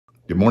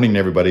Good morning,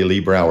 everybody. Lee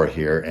Brower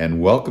here,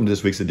 and welcome to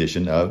this week's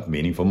edition of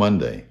Meaningful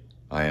Monday.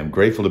 I am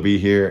grateful to be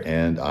here,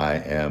 and I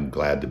am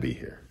glad to be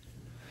here.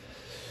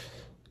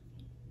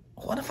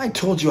 What if I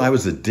told you I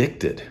was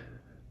addicted?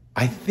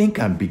 I think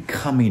I'm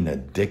becoming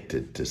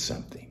addicted to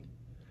something.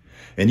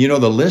 And you know,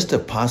 the list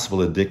of possible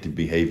addictive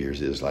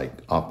behaviors is like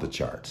off the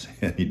charts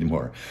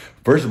anymore.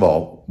 First of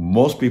all,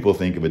 most people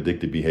think of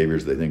addictive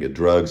behaviors, they think of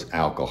drugs,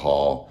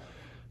 alcohol,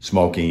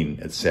 smoking,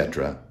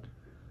 etc.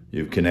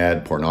 You can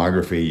add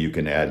pornography, you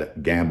can add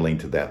gambling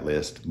to that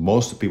list.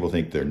 Most people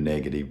think they're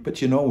negative,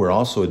 but you know, we're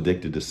also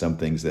addicted to some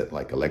things that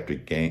like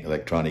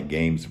electronic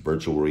games,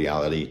 virtual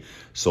reality,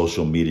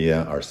 social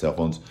media, our cell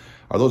phones.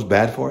 Are those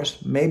bad for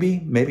us? Maybe,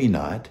 maybe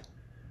not.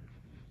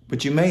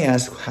 But you may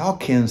ask, how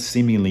can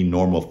seemingly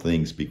normal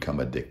things become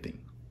addicting?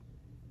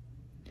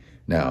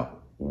 Now,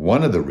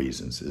 one of the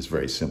reasons is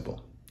very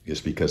simple.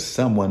 It's because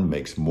someone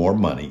makes more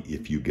money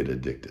if you get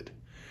addicted.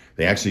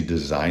 They actually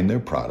design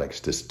their products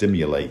to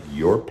stimulate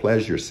your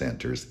pleasure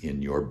centers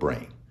in your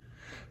brain.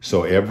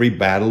 So every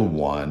battle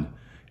won,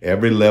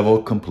 every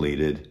level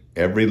completed,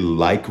 every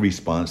like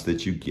response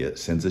that you get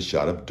sends a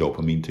shot of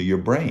dopamine to your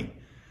brain.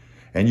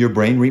 And your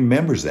brain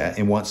remembers that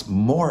and wants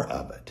more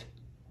of it.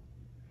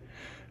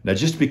 Now,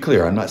 just to be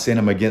clear, I'm not saying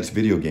I'm against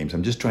video games.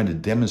 I'm just trying to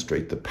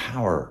demonstrate the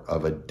power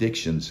of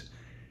addictions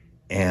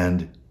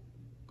and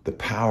the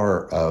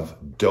power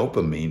of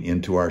dopamine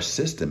into our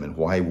system and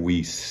why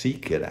we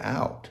seek it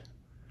out.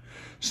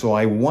 So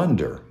I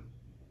wonder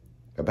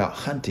about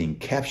hunting,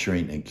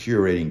 capturing, and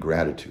curating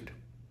gratitude.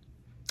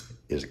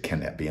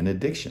 Can that be an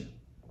addiction?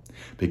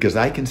 Because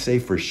I can say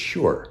for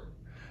sure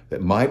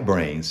that my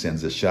brain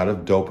sends a shot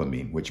of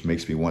dopamine, which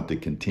makes me want to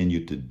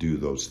continue to do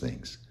those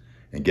things.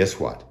 And guess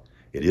what?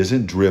 It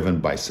isn't driven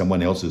by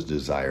someone else's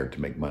desire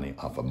to make money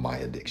off of my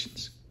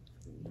addictions.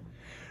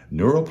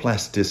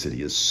 Neuroplasticity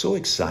is so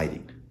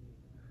exciting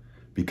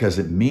because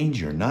it means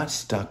you're not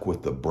stuck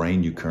with the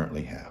brain you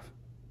currently have.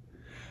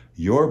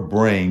 Your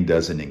brain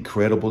does an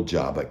incredible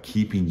job at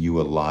keeping you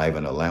alive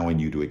and allowing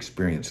you to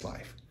experience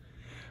life.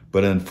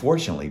 But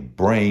unfortunately,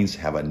 brains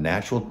have a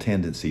natural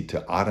tendency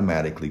to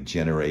automatically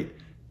generate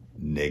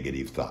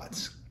negative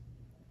thoughts.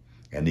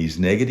 And these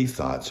negative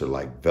thoughts are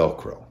like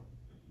Velcro.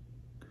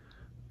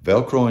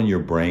 Velcro in your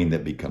brain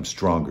that becomes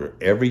stronger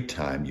every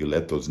time you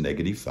let those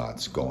negative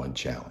thoughts go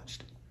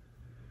unchallenged.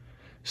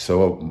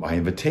 So my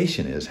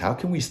invitation is, how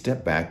can we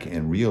step back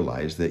and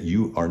realize that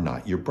you are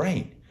not your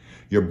brain?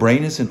 Your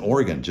brain is an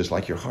organ just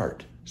like your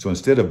heart. So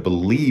instead of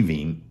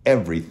believing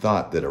every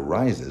thought that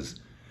arises,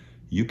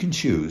 you can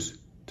choose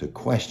to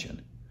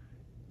question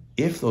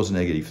if those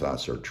negative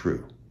thoughts are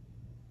true.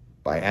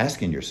 By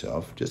asking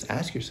yourself, just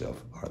ask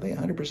yourself, are they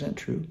 100%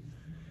 true?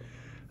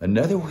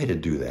 Another way to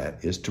do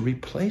that is to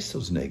replace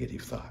those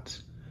negative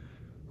thoughts.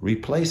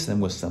 Replace them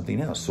with something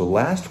else. So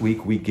last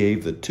week we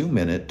gave the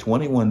 2-minute,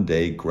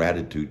 21-day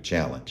gratitude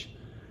challenge.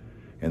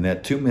 And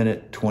that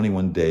 2-minute,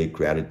 21-day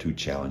gratitude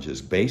challenge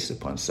is based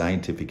upon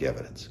scientific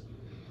evidence.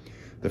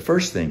 The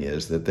first thing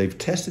is that they've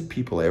tested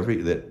people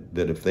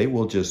that if they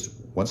will just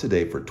once a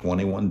day for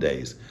 21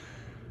 days,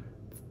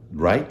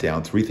 write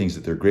down 3 things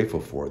that they're grateful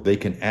for, they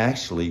can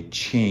actually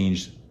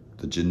change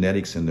the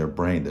genetics in their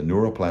brain, the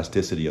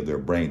neuroplasticity of their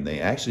brain. They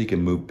actually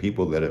can move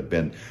people that have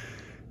been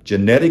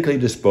genetically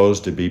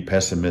disposed to be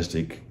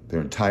pessimistic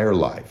their entire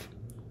life.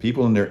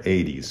 People in their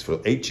 80s,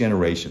 for 8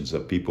 generations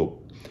of people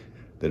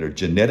that are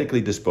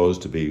genetically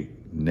disposed to be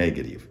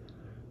negative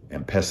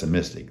and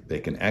pessimistic,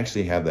 they can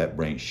actually have that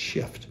brain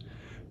shift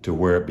to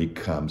where it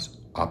becomes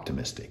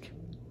optimistic.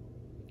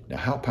 Now,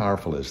 how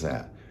powerful is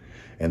that?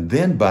 And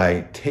then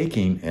by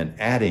taking and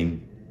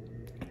adding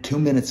 2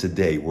 minutes a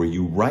day where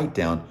you write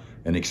down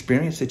an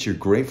experience that you're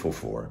grateful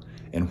for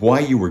and why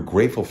you were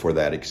grateful for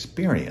that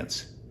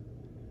experience,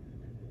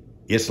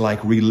 it's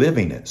like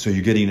reliving it. So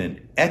you're getting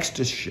an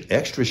extra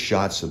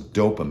shots of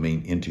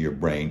dopamine into your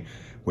brain,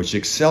 which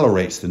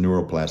accelerates the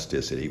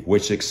neuroplasticity,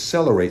 which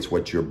accelerates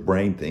what your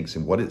brain thinks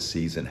and what it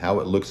sees and how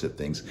it looks at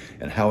things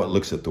and how it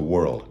looks at the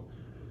world.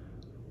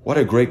 What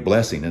a great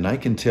blessing. And I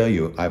can tell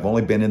you, I've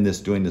only been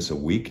doing this a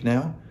week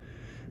now,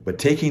 but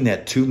taking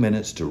that 2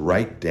 minutes to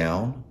write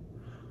down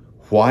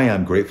why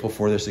I'm grateful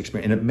for this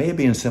experience. And it may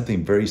be in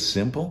something very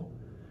simple,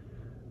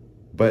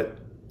 but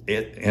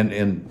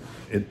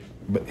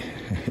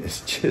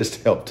it's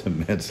just helped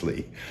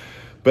immensely.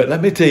 But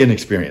let me tell you an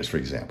experience, for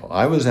example.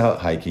 I was out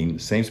hiking,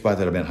 same spot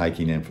that I've been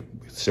hiking in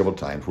several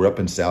times. We're up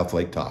in South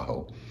Lake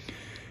Tahoe.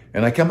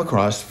 And I come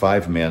across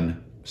 5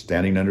 men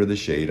standing under the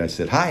shade. I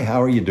said, "Hi,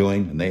 how are you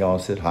doing?" And they all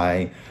said, "Hi."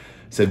 I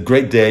said,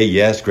 "Great day."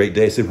 "Yes, great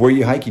day." I said, "Where are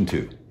you hiking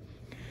to?"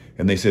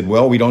 And they said,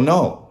 "Well, we don't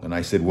know." And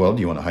I said, "Well,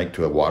 do you want to hike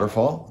to a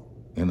waterfall?"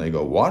 And they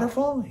go,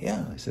 "Waterfall?"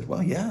 "Yeah." I said,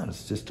 "Well, yeah,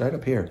 it's just right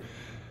up here."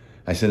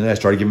 I said, and I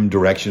started giving them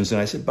directions. And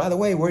I said, "By the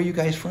way, where are you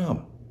guys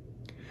from?"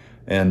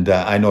 And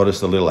I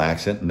noticed a little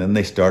accent. And then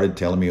they started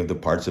telling me of the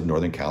parts of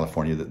Northern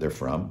California that they're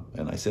from.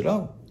 And I said,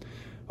 "Oh,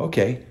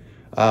 okay.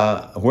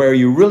 Where are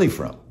you really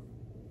from?"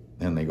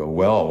 And they go,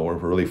 "Well, we're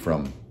really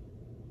from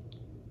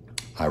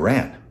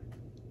Iran."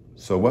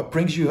 "So what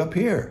brings you up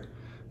here?"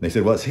 And they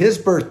said, "Well, it's his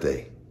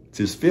birthday." It's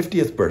his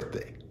 50th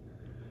birthday.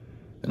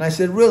 And I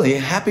said, really,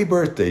 happy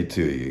birthday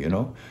to you, you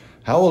know.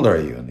 How old are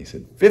you? And he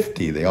said,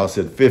 50. They all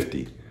said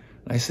 50.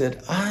 And I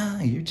said,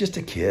 you're just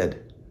a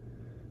kid.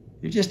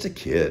 You're just a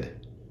kid.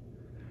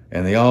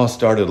 And they all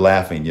started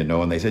laughing, you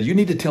know, and they said, you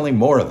need to tell him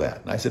more of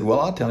that. And I said, well,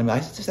 I'll tell him. I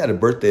just had a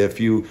birthday a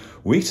few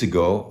weeks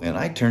ago, and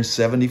I turned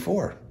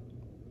 74.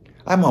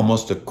 I'm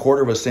almost a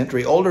quarter of a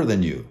century older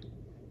than you.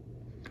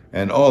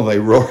 And oh, they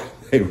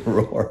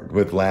roared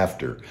with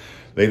laughter.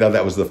 They thought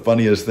that was the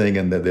funniest thing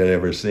that they'd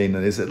ever seen.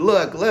 And they said,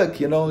 look,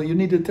 you know, you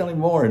need to tell him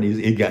more. And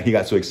he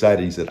got so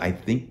excited. He said, I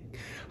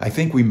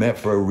think we met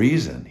for a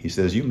reason. He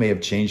says, you may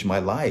have changed my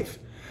life.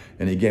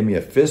 And he gave me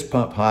a fist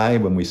pump high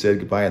when we said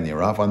goodbye, and they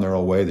were off on their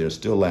own way. They're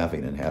still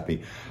laughing and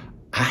happy.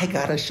 I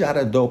got a shot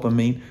of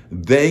dopamine.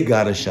 They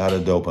got a shot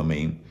of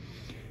dopamine.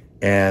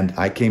 And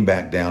I came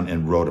back down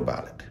and wrote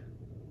about it.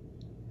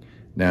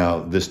 Now,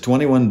 this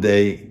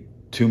 21-day,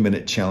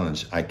 2-minute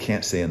challenge, I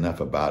can't say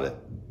enough about it.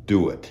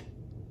 Do it.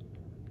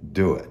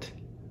 Do it.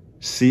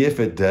 See if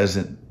it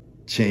doesn't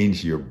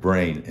change your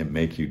brain and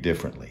make you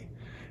differently.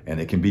 And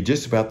it can be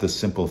just about the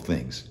simple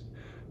things,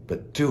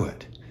 but do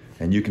it.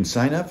 And you can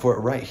sign up for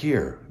it right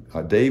here.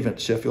 Dave at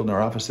Sheffield in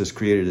our office has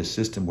created a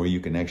system where you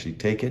can actually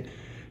take it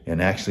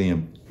and actually,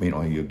 you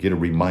know, you'll get a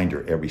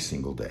reminder every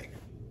single day.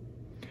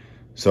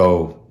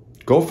 So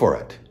go for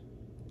it.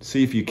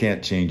 See if you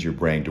can't change your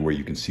brain to where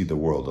you can see the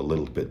world a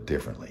little bit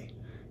differently.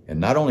 And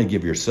not only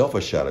give yourself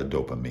a shot of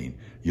dopamine,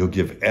 you'll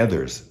give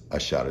others a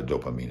shot of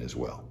dopamine as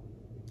well.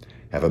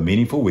 Have a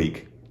meaningful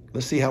week.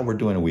 Let's see how we're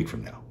doing a week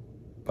from now.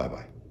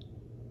 Bye-bye.